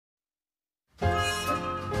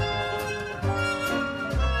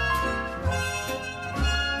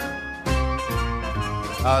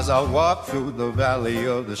As I walk through the valley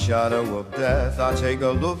of the shadow of death, I take a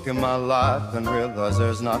look at my life and realize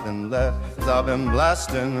there's nothing left. 'Cause I've been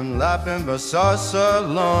blasting and laughing for so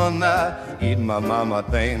long that eating my mama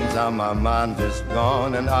things and my mind is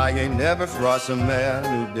gone. And I ain't never crossed a man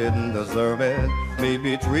who didn't deserve it. Me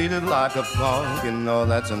be treated like a punk, you know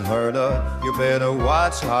that's unheard of. You better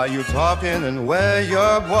watch how you talking and where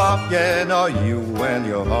you're walking, or you and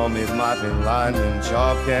your homies might be lying in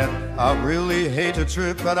chalk. And I really hate to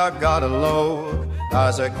trip, but I gotta load.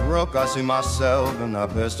 As I croak, I see myself in a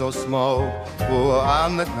pistol smoke. Oh,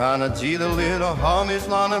 I'm the kind of G the little homies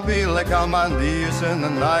wanna be, like on my knees in the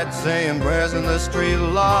night saying prayers in the street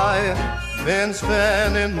light. Been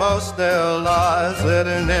spending most their lives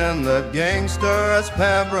living in the gangster's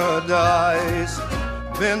paradise.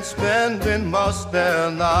 Been spending most their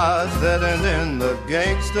lives living in the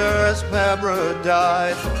gangster's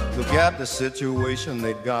paradise. Look at the situation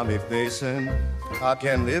they got me facing. I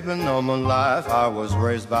can't live a normal life, I was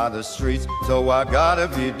raised by the streets, so I gotta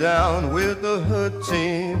be down with the hood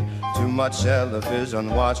team. Too much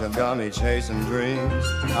television watching got me chasing dreams.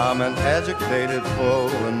 I'm an educated fool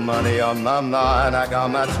with money on my mind. I got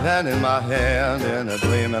my pen in my hand and a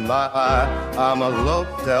gleam in my eye. I'm a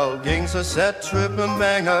low-tell gangster set tripping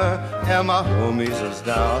banger, and my homies is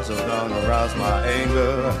down, so don't arouse my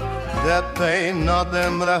anger. Death ain't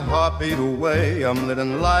nothing but a heartbeat away. I'm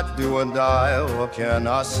living life do or die, what can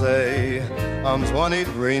I say? I'm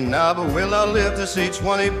 23 now, but will I live to see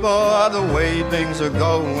 24? The way things are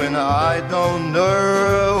going, I don't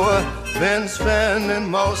know. Been spending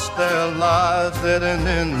most their lives living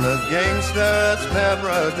in the gangster's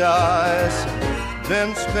paradise.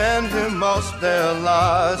 Been spending most their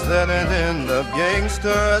lives living in the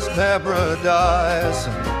gangster's paradise.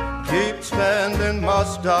 Keep spending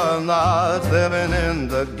most our lives living in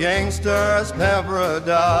the gangster's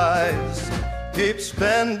paradise. Keep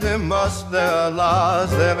spending most their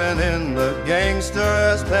lives living in the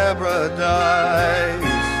gangster's paradise.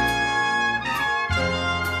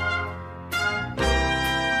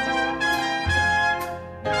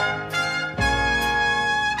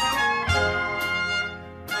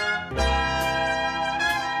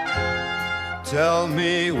 Tell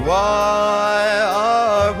me, why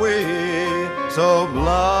are we so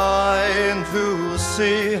blind to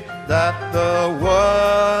see that the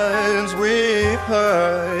ones we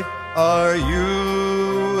hurt are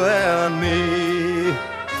you and me?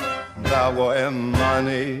 Power and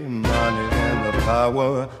money, money and the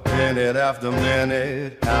power, minute after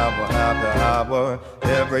minute, hour after hour.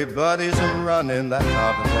 Everybody's running that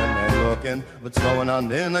house and they're looking what's going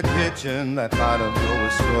on in the kitchen. That pot of dough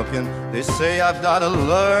is cooking. They say I've got to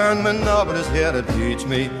learn, but nobody's here to teach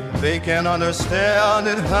me. They can't understand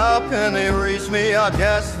it, how can they reach me? I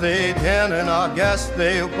guess they can and I guess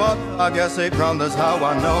they won't. I guess they promise how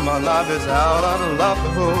I know my life is out of love.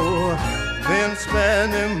 Been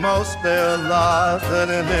spending most their lives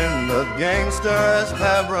living in the gangster's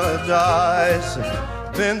paradise.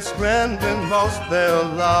 Been spending most their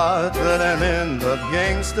lives living in the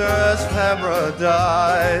gangster's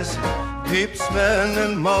paradise. Keep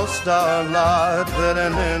spending most our lives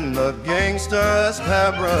living in the gangster's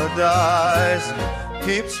paradise.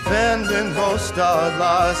 Keep spending most our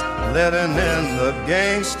lives living in the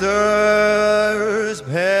gangster's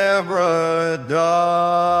paradise.